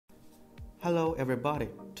Hello everybody,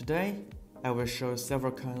 today I will show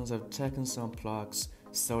several kinds of TECKIN Smart Plugs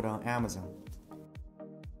sold on Amazon.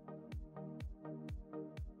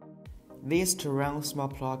 These two round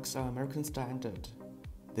smart plugs are American standard.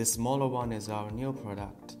 This smaller one is our new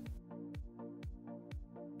product.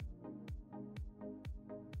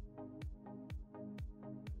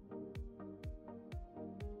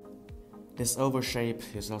 This oval shape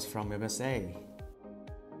is also from USA.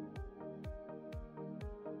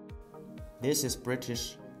 This is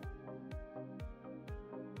British.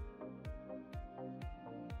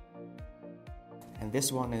 And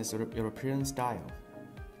this one is European style.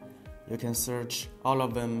 You can search all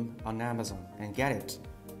of them on Amazon and get it.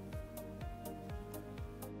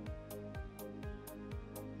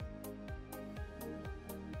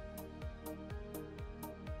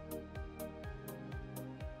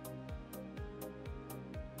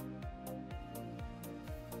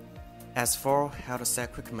 As for how to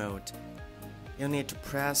set quick mode, you need to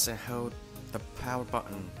press and hold the power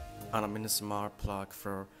button on a mini smart plug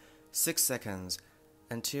for 6 seconds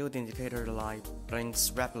until the indicator light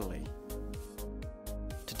blinks rapidly.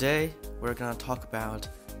 Today, we're going to talk about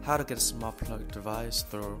how to get a smart plug device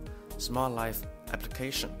through Smart Life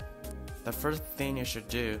application. The first thing you should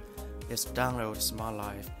do is download Smart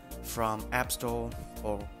Life from App Store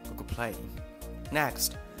or Google Play.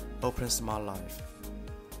 Next, open Smart Life.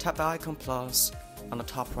 Tap the icon plus on the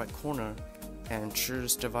top right corner and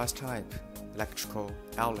choose device type, electrical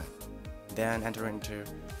outlet. Then enter into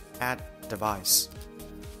Add Device.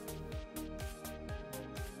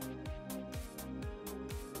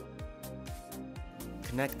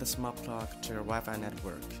 Connect the smart plug to your Wi-Fi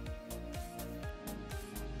network.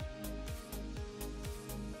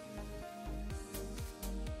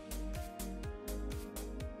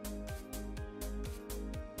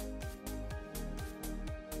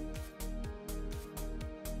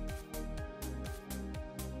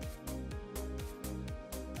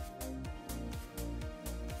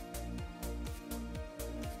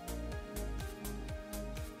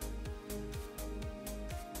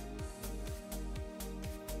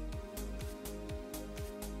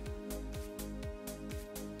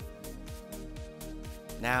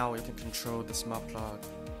 Now you can control the smart plug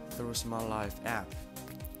through Smart Life app.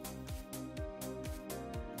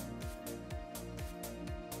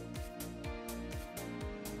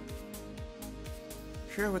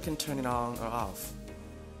 Here we can turn it on or off.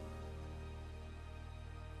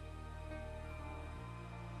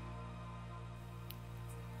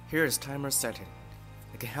 Here is timer setting.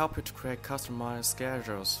 It can help you to create customized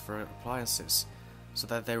schedules for appliances so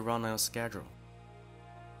that they run on a schedule.